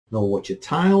know what your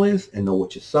tile is, and know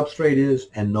what your substrate is,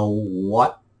 and know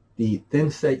what the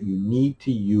thinset you need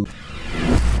to use.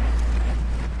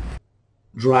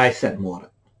 Dry set mortar,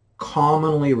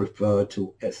 commonly referred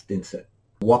to as thinset.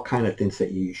 What kind of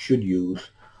thinset you should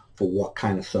use for what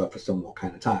kind of surface and what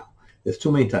kind of tile. There's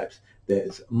two main types.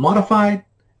 There's modified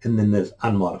and then there's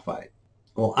unmodified.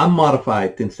 Well,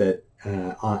 unmodified thinset,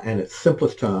 in its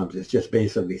simplest terms, is just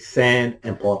basically sand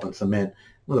and Portland cement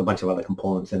with a bunch of other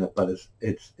components in it, but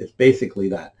it's basically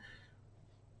that.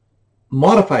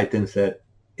 Modified thinset,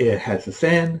 it has the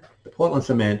sand, the Portland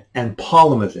cement, and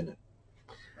polymers in it.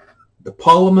 The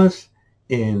polymers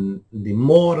in the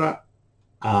mortar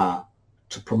are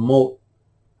to promote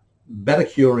better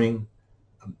curing,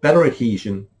 better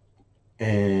adhesion,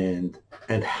 and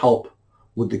help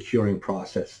with the curing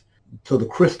process. So the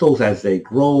crystals, as they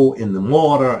grow in the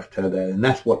mortar, and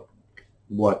that's what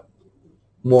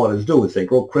mortars do, is they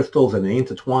grow crystals and they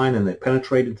intertwine and they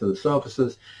penetrate into the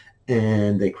surfaces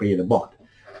and they create a bond.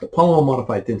 The polymer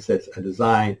modified thinsets are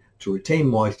designed to retain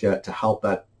moisture to help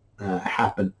that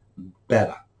happen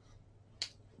better.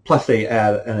 Plus they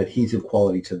add an adhesive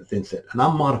quality to the thinset. An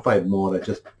unmodified mortar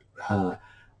just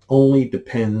only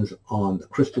depends on the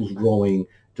crystals growing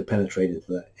to penetrate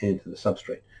into the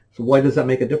substrate. So why does that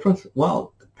make a difference?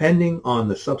 Well, depending on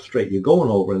the substrate you're going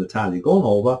over and the tile you're going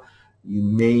over, you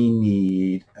may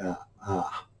need a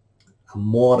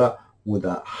mortar with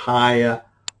a higher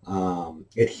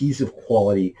adhesive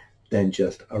quality than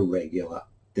just a regular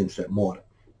thinset mortar.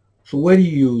 So where do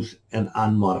you use an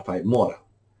unmodified mortar?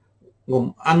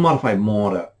 Well, unmodified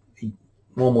mortar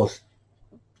almost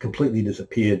completely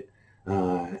disappeared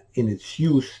in its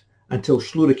use until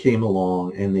Schluter came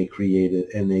along and they created,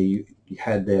 and they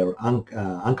had their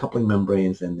uncoupling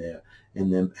membranes and the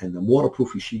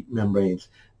waterproof sheet membranes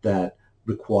that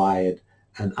required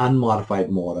an unmodified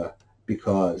mortar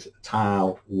because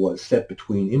tile was set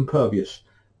between impervious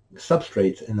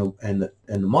substrates and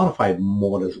the modified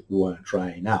mortars weren't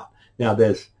drying out. Now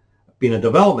there's been a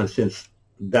development since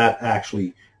that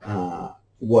actually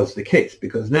was the case,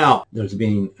 because now there's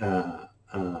been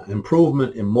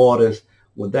improvement in mortars.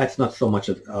 Well, that's not so much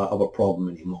of a problem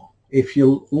anymore. If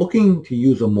you're looking to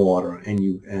use a mortar and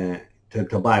you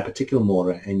to buy a particular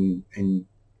mortar and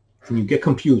you get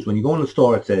confused when you go in the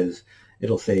store,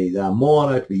 it'll say the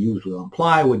mortar to be used on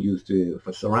plywood, used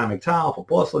for ceramic tile, for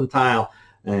porcelain tile,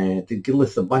 and to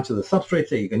list a bunch of the substrates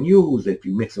that you can use if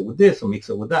you mix it with this or mix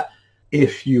it with that.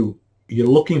 If you're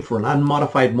looking for an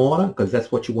unmodified mortar, because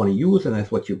that's what you want to use and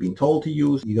that's what you've been told to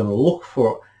use, you're going to look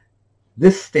for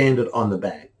this standard on the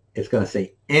bag. It's going to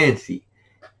say ANSI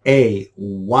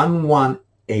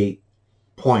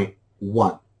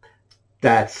A118.1.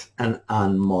 That's an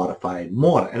unmodified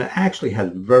mortar, and it actually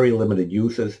has very limited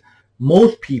uses.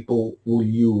 Most people will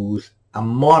use a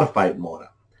modified mortar.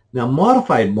 Now,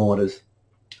 modified mortars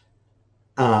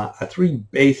are three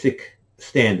basic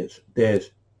standards.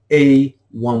 There's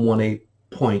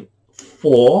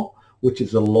A118.4, which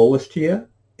is the lowest tier,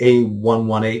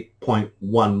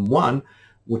 A118.11,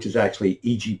 which is actually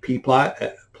EGP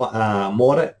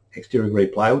mortar, exterior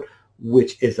grade plywood,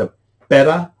 which is a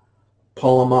better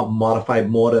polymer modified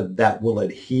mortar that will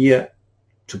adhere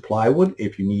to plywood.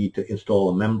 If you need to install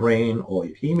a membrane, or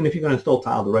even if you're going to install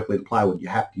tile directly to plywood, you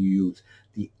have to use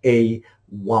the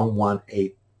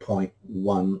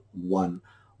A118.11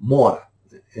 mortar.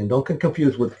 And don't get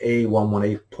confused with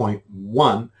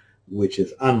A118.1, which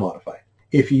is unmodified.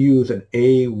 If you use an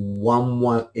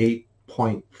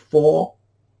A118.4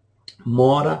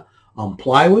 mortar on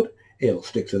plywood, it'll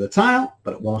stick to the tile,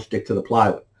 but it won't stick to the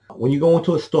plywood. When you go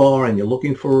into a store and you're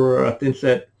looking for a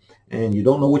thinset and you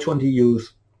don't know which one to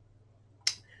use,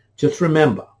 just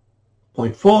remember,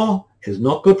 0.4 is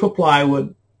not good for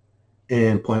plywood,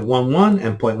 and 0.11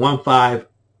 and 0.15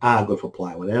 are good for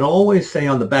plywood. And it'll always say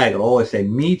on the bag, it'll always say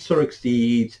meets or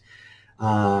exceeds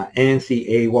ANSI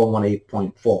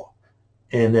A118.4.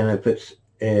 And then if it's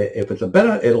a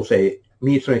better, it'll say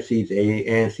meets or exceeds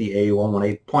ANSI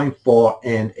A118.4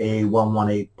 and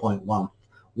A118.11.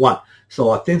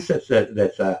 So a thinset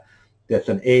that's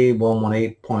an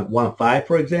A118.15,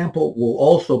 for example, will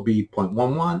also be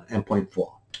 0.11 and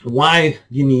 0.4. Why do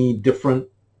you need different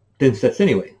thinsets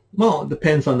anyway? Well, it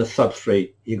depends on the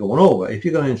substrate you're going over. If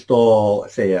you're going to install,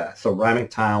 say, a ceramic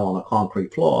tile on a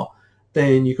concrete floor,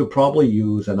 then you could probably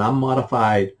use an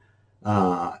unmodified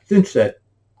thinset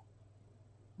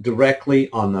directly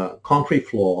on the concrete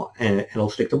floor, and it'll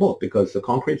stick to both, because the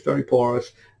concrete's very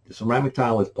porous, the ceramic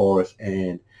tile is porous,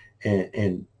 and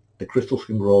the crystals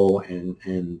can grow and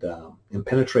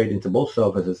penetrate into both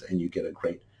surfaces, and you get a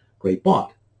great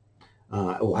bond.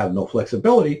 It will have no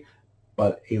flexibility,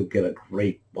 but you'll get a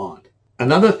great bond.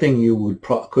 Another thing you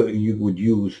would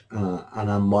use an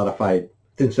unmodified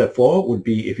thinset for would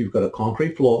be if you've got a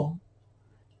concrete floor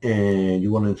and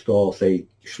you want to install, say,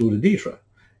 Schluter-Dietrich.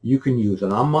 You can use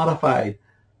an unmodified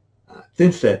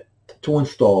thinset to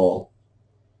install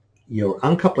your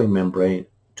uncoupling membrane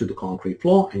to the concrete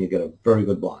floor, and you get a very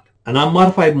good bond. An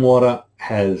unmodified mortar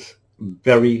has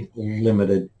very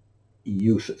limited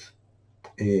uses.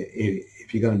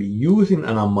 If you're going to be using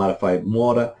an unmodified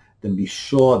mortar, then be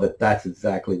sure that that's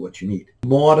exactly what you need.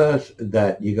 Mortars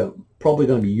that you're probably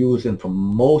going to be using for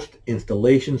most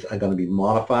installations are going to be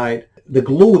modified. The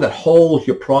glue that holds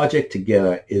your project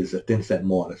together is a thinset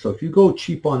mortar. So if you go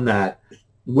cheap on that,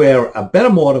 where a better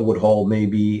mortar would hold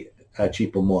maybe a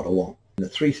cheaper mortar won't. The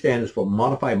three standards for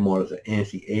modified mortars are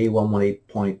ANSI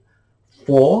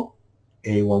A118.4,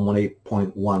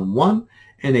 A118.11,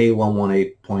 and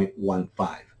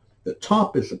A118.15. The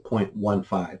top is the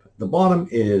 0.15. The bottom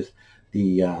is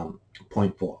the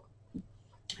 0.4.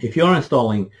 If you're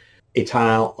installing a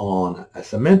tile on a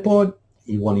cement board,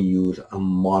 you want to use a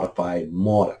modified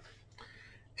mortar,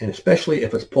 and especially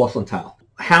if it's porcelain tile.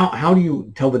 How do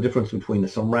you tell the difference between a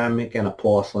ceramic and a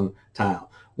porcelain tile?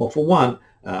 Well, for one,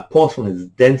 porcelain is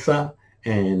denser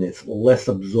and it's less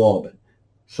absorbent.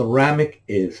 Ceramic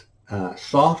is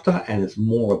softer and it's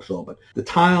more absorbent. The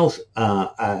tiles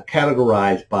are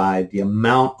categorized by the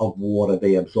amount of water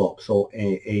they absorb. So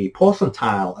a porcelain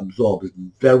tile absorbs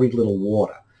very little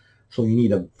water. So you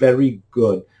need a very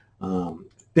good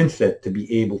thinset to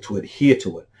be able to adhere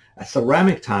to it. A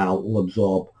ceramic tile will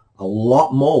absorb a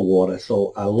lot more water,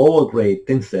 so a lower grade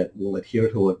thinset will adhere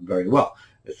to it very well.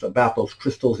 It's about those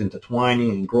crystals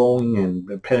intertwining and growing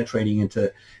and penetrating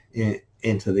into the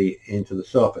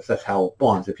surface. That's how it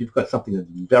bonds. If you've got something that's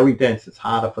very dense, it's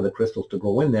harder for the crystals to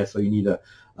grow in there, so you need a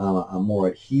more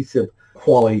adhesive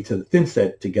quality to the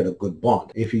thinset to get a good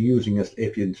bond. If you're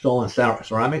installing a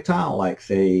ceramic tile, like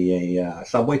say a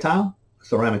subway tile,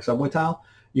 ceramic subway tile,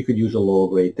 you could use a lower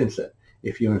grade thinset.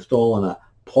 If you're installing a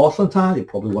porcelain tile, you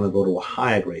probably want to go to a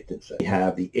higher grade thinset. You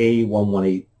have the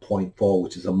A118.4,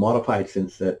 which is a modified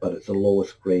thinset, but it's the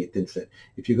lowest grade thinset.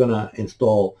 If you're going to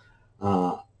install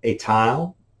a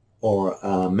tile or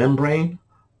a membrane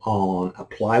on a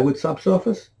plywood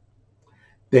subsurface,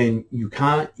 then you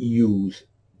can't use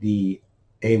the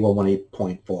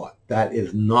A118.4. That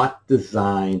is not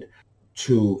designed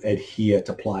to adhere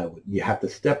to plywood. You have to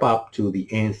step up to the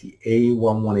ANSI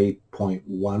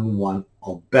A118.11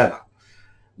 or better,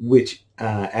 which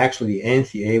actually the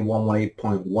ANSI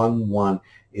A118.11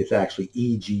 is actually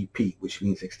EGP, which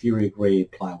means exterior grade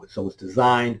plywood. So it's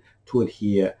designed to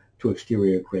adhere to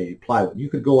exterior grade plywood. You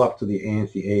could go up to the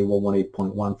ANSI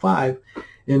A118.15.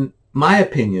 In my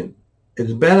opinion,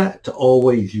 it's better to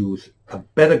always use a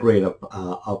better grade of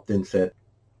thinset,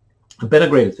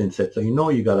 so you know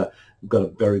you got a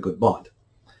very good bond.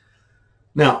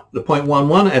 Now, the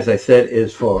 0.11, as I said,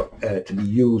 is for to be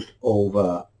used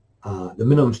over the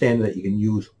minimum standard that you can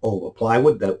use over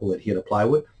plywood that will adhere to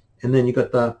plywood, and then you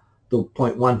got the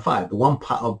 0.15. The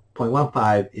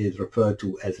 0.15 is referred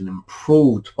to as an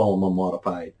improved polymer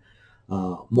modified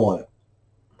mortar.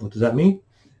 What does that mean?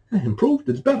 Improved,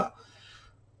 it's better.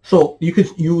 So you could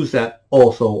use that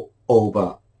also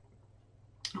over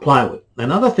plywood.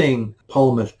 Another thing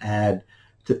polymers add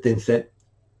to thinset,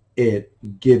 it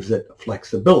gives it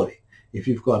flexibility. If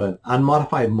you've got an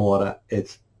unmodified mortar,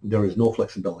 there is no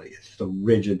flexibility. It's just a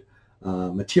rigid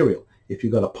material. If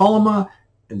you've got a polymer,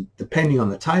 and depending on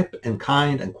the type and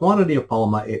kind and quantity of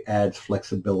polymer, it adds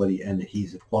flexibility and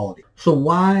adhesive quality. So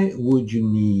why would you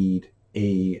need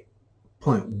a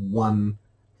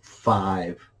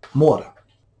 0.15 mortar?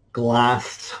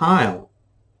 Glass tile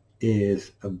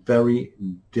is a very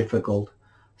difficult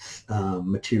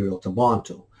material to bond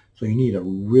to. So you need a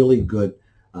really good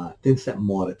thinset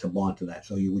mortar to bond to that.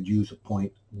 So you would use a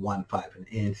 0.15, an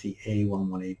ANSI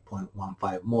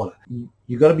A118.15 mortar.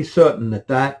 You got to be certain that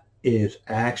that is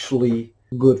actually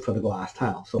good for the glass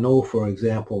tile. So know, for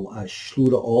example, a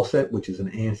Schluter Allset, which is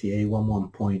an ANSI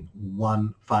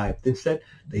A11.15 thinset,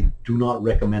 they do not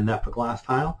recommend that for glass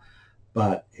tile.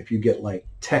 But if you get like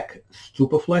Tech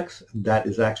Superflex, that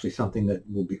is actually something that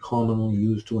will be commonly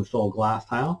used to install glass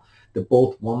tile. They're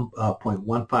both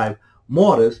 1.15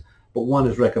 mortars, but one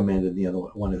is recommended and the other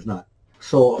one is not.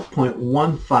 So a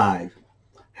 0.15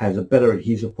 has a better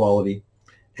adhesive quality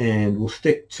and will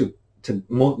stick to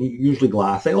usually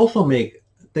glass. They also make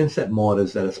thinset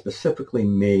mortars that are specifically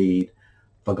made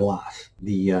for glass.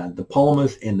 The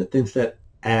polymers in the thinset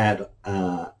add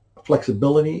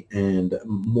flexibility and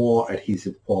more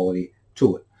adhesive quality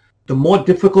to it. The more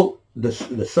difficult the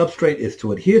substrate is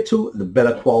to adhere to, the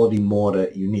better quality mortar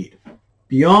you need.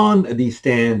 Beyond these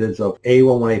standards of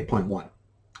A118.1,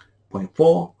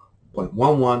 0.4,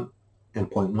 0.11,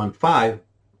 and 0.15,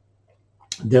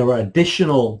 there are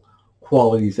additional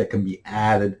qualities that can be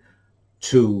added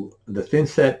to the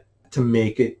Thinset to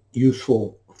make it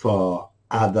useful for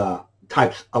other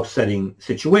types of setting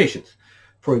situations.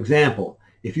 For example,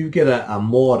 if you get a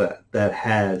mortar that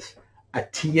has a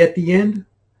T at the end,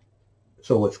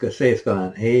 so it's going to say it's got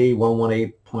an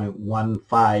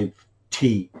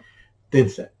A118.15T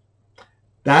Thinset.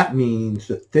 That means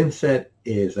the Thinset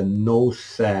is a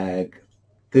no-sag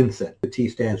Thinset. The T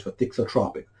stands for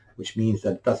thixotropic, which means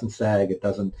that it doesn't sag,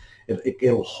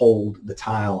 it'll hold the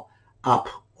tile up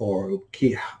or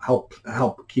help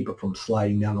keep it from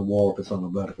sliding down the wall if it's on a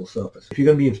vertical surface. If you're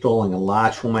going to be installing a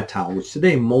large format tile, which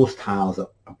today most tiles are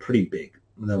pretty big,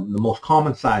 the most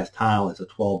common size tile is a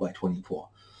 12 by 24.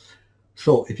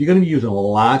 So if you're going to be using a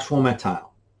large format tile,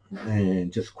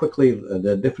 and just quickly,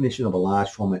 the definition of a large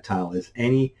format tile is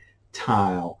any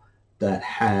tile that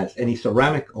has, any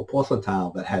ceramic or porcelain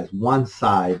tile that has one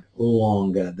side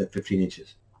longer than 15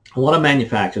 inches. A lot of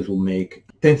manufacturers will make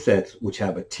Thinsets which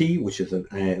have a T, which is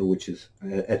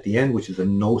at the end, which is a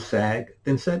no-sag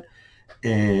Thinset,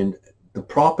 and the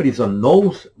properties on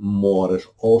those mortars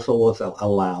also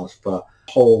allows for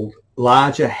hold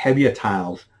larger, heavier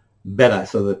tiles better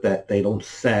so that they don't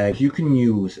sag. You can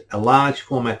use a large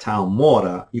format tile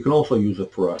mortar. You can also use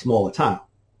it for a smaller tile,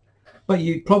 but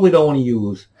you probably don't want to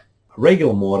use a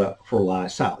regular mortar for a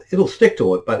large tile. It'll stick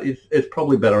to it, but it's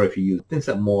probably better if you use a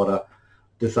Thinset mortar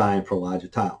designed for a larger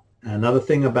tile. And another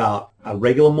thing about a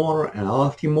regular mortar and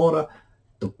LFT mortar,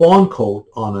 the bond coat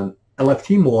on an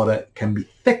LFT mortar can be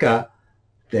thicker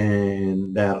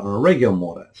than that on a regular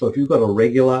mortar. So if you've got a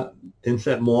regular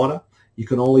Thinset mortar, you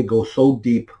can only go so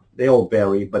deep. They all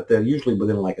vary, but they're usually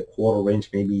within like a 1/4 inch,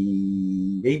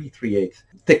 maybe 3/8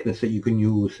 thickness, that you can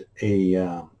use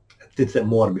a Thinset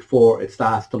mortar before it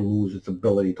starts to lose its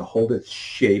ability to hold its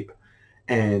shape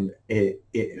and it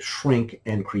shrink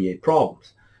and create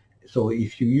problems. So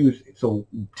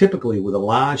typically with a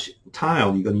large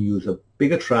tile, you're going to use a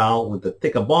bigger trowel with a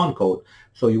thicker bond coat.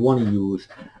 So you want to use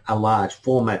a large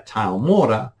format tile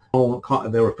mortar.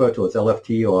 They're referred to as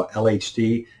LFT or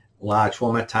LHT, large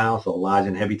format tiles, or large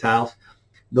and heavy tiles.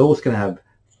 Those can have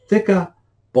thicker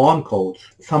bond coats.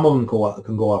 Some of them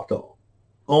can go up to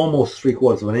almost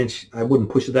 3/4 of an inch. I wouldn't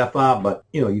push it that far, but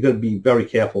you got to be very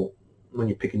careful when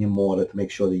you're picking your mortar to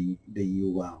make sure that you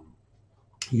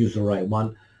use the right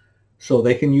one. So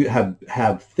they can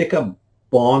have thicker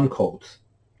bond coats,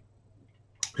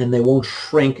 and they won't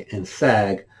shrink and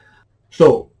sag.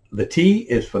 So the T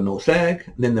is for no sag.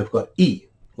 And then they've got E,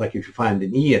 like if you find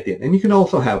an E at the end. And you can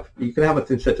also have a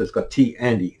Thinset that's got T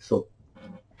and E. So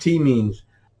T means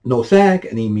no sag,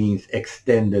 and E means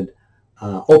extended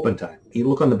open time. You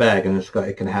look on the bag, and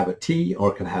it can have a T,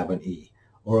 or it can have an E,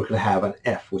 or it can have an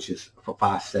F, which is for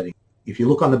fast setting. If you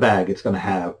look on the bag, it's going to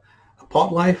have a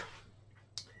pot life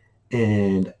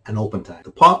and an open time.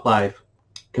 The pot life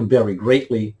can vary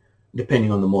greatly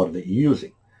depending on the mortar that you're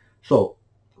using. So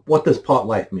what does pot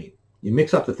life mean? You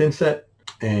mix up the Thinset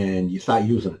and you start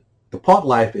using it. The pot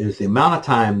life is the amount of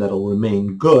time that will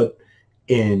remain good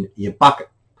in your bucket.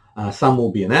 Some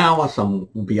will be an hour, some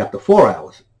will be up to 4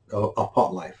 hours of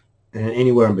pot life, and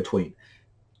anywhere in between.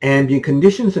 Ambient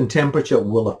conditions and temperature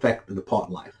will affect the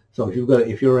pot life. So if you're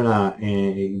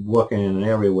working in an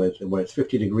area where it's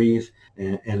 50 degrees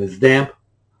and it's damp,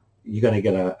 you're going to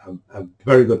get a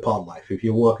very good pot life. If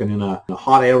you're working in a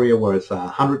hot area where it's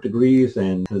 100 degrees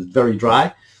and it's very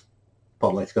dry,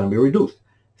 pot life's going to be reduced.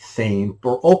 Same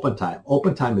for open time.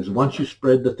 Open time is once you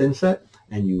spread the Thinset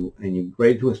and you're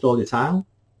ready to install your tile.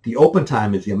 The open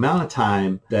time is the amount of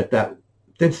time that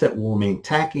Thinset will remain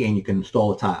tacky and you can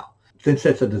install a tile.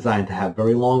 Thinsets are designed to have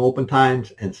very long open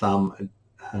times, and some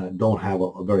don't have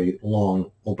a very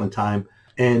long open time.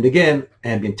 And again,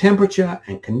 ambient temperature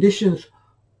and conditions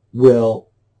will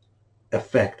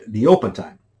affect the open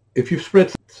time. If you've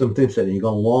spread some Thinset and you've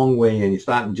gone a long way and you're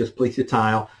starting to just place your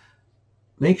tile,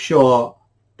 make sure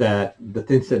that the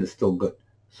Thinset is still good.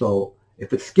 So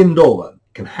if it's skimmed over, it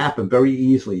can happen very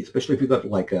easily, especially if you've got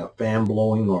like a fan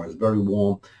blowing or it's very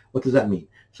warm. What does that mean?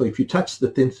 So if you touch the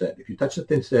Thinset,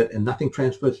 and nothing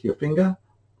transfers to your finger,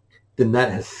 then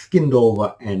that has skimmed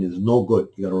over and is no good.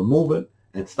 You got to remove it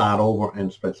and start over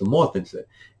and spread some more Thinset.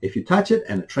 If you touch it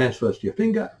and it transfers to your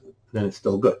finger, then it's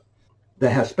still good. They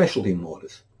have specialty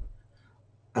mortars.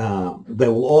 They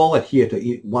will all adhere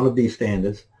to one of these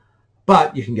standards,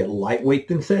 but you can get lightweight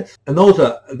Thinsets, and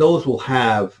those will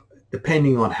have,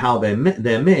 depending on how they're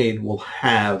made, will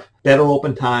have better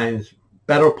open times,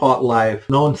 better pot life,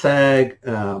 non-sag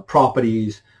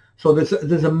properties. So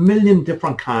there's a million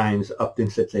different kinds of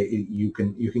Thinsets that you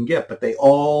can get, but they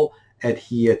all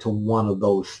adhere to one of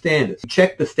those standards.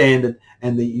 Check the standard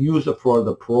and then use it for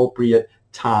the appropriate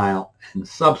tile and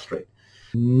substrate.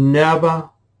 Never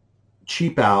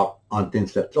cheap out on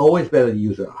Thinset. It's always better to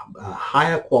use a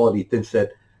higher quality Thinset.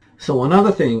 So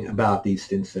another thing about these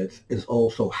Thinsets is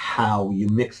also how you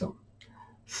mix them.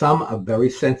 Some are very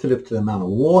sensitive to the amount of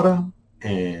water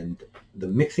and the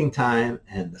mixing time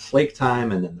and the slake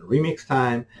time and then the remix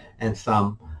time, and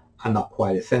some are not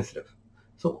quite as sensitive.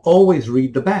 So always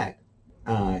read the bag.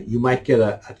 You might get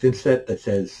a Thinset that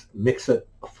says mix it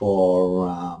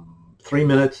for 3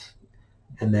 minutes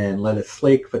and then let it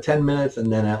slake for 10 minutes and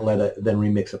then then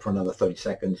remix it for another 30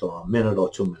 seconds or a minute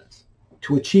or 2 minutes.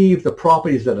 To achieve the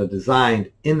properties that are designed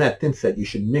in that Thinset, you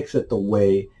should mix it the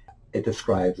way it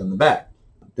describes in the bag.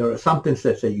 There are some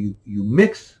Thinsets that you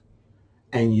mix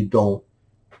and you don't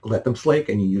let them slake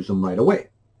and you use them right away.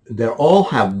 They all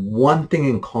have one thing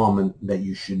in common that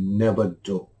you should never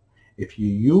do. If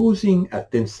you're using a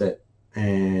Thinset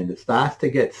and it starts to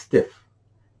get stiff,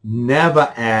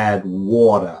 never add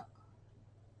water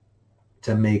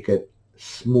to make it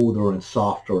smoother and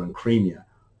softer and creamier.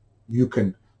 You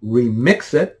can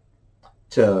remix it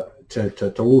to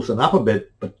loosen up a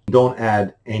bit, but don't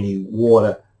add any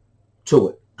water to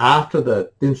it. After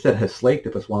the Thinset has slaked,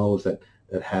 if it's one of those that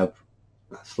have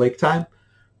slake time,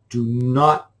 do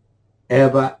not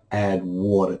ever add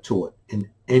water to it in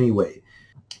any way.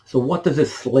 So what does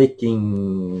this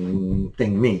slaking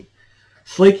thing mean?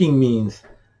 Slaking means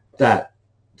that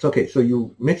it's okay. So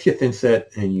you mix your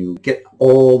Thinset and you get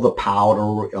all the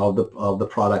powder of the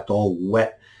product all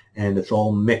wet and it's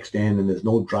all mixed in and there's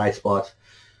no dry spots,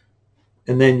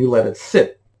 and then you let it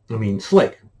slake.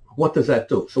 What does that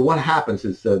do? So what happens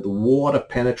is the water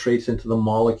penetrates into the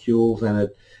molecules and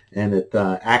it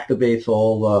activates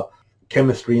all the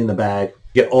chemistry in the bag.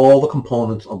 Get all the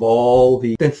components of all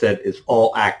the Thinset is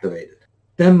all activated.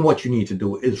 Then what you need to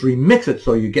do is remix it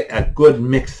so you get a good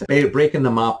mix, breaking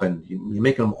them up and you're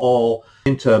making them all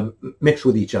mix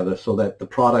with each other so that the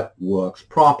product works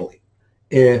properly.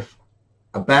 If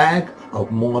a bag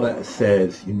of mortar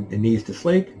says it needs to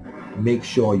slake, make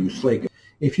sure you slake it.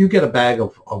 If you get a bag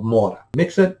of mortar,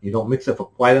 mix it, you don't mix it for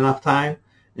quite enough time,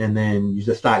 and then you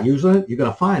just start using it, you're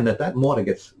going to find that mortar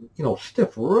gets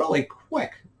stiff really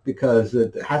quick because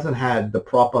it hasn't had the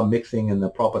proper mixing and the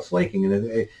proper slaking,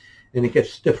 and it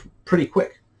gets stiff pretty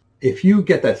quick. If you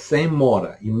get that same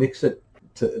mortar, you mix it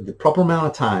to the proper amount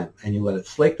of time, and you let it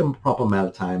slake the proper amount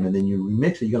of time, and then you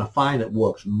remix it, you're going to find it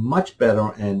works much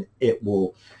better, and it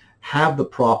will have the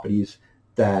properties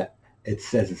that it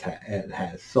says it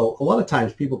has. So a lot of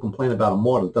times people complain about a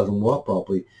mortar that doesn't work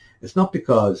properly. It's not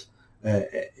because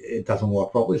it doesn't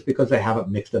work properly. It's because they haven't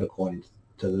mixed it according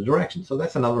to the direction. So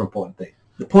that's another important thing.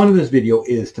 The point of this video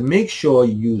is to make sure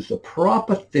you use the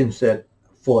proper Thinset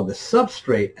for the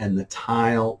substrate and the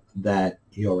tile that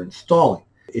you're installing.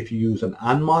 If you use an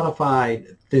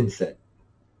unmodified Thinset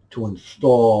to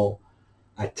install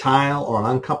a tile or an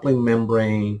uncoupling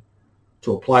membrane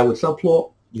to a plywood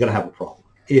subfloor, you're going to have a problem.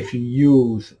 If you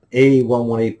use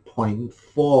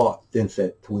A118.4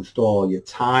 Thinset to install your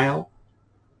tile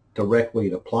directly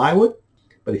to plywood,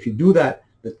 but if you do that,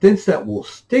 the Thinset will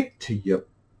stick to your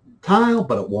tile,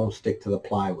 but it won't stick to the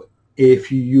plywood. If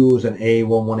you use an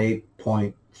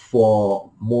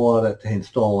A118.4 mortar to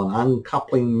install an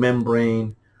uncoupling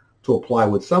membrane to a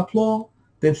plywood subfloor,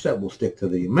 Thinset will stick to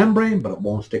the membrane, but it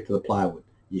won't stick to the plywood.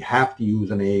 You have to use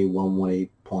an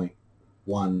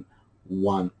A118.11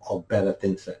 or better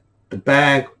Thinset. The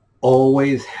bag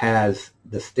always has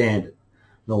the standard.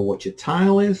 Know what your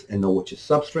tile is and know what your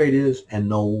substrate is and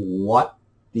know what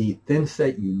the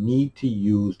Thinset you need to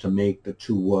use to make the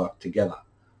two work together.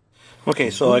 Okay,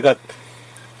 so I got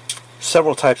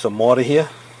several types of mortar here,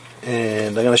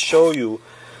 and I'm going to show you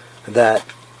that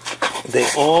they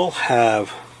all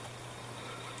have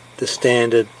the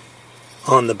standard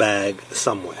on the bag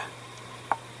somewhere.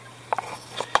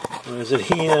 Where is it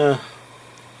here?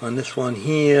 On this one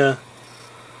here.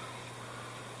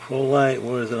 Full light,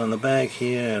 where is it on the bag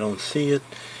here? I don't see it.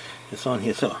 It's on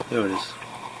here. So, there it is.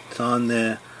 It's on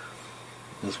there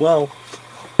as well.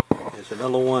 There's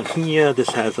another one here.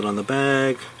 This has it on the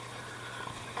bag.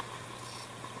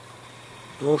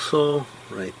 Also,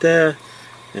 right there.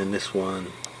 And this one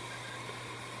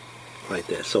right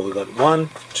there. So we got 1,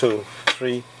 2,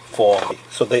 3, 4.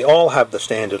 So they all have the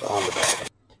standard on the bag.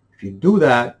 If you do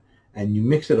that and you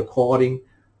mix it according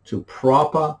to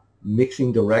proper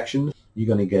mixing directions, you're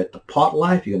going to get the pot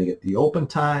life, you're going to get the open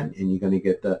time, and you're going to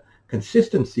get the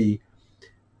consistency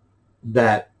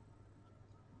that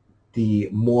the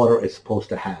mortar is supposed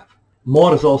to have.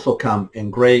 Mortars also come in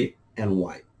gray and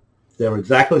white. They're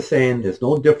exactly the same. There's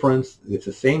no difference. It's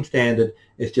the same standard.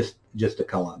 It's just the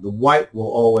color. The white will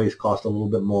always cost a little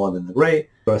bit more than the gray.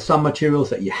 There are some materials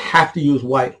that you have to use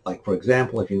white. Like, for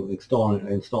example, if you're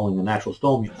installing a natural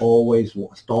stone, you always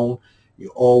want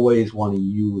to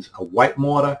use a white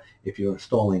mortar. If you're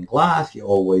installing glass, you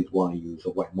always want to use a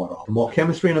white mortar. The more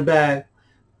chemistry in a bag,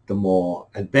 the more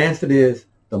advanced it is,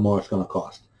 the more it's going to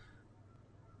cost.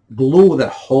 Glue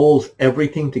that holds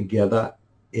everything together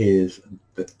is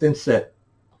the Thinset.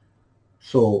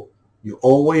 So you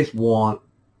always want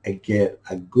to get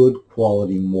a good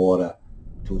quality mortar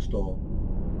to install.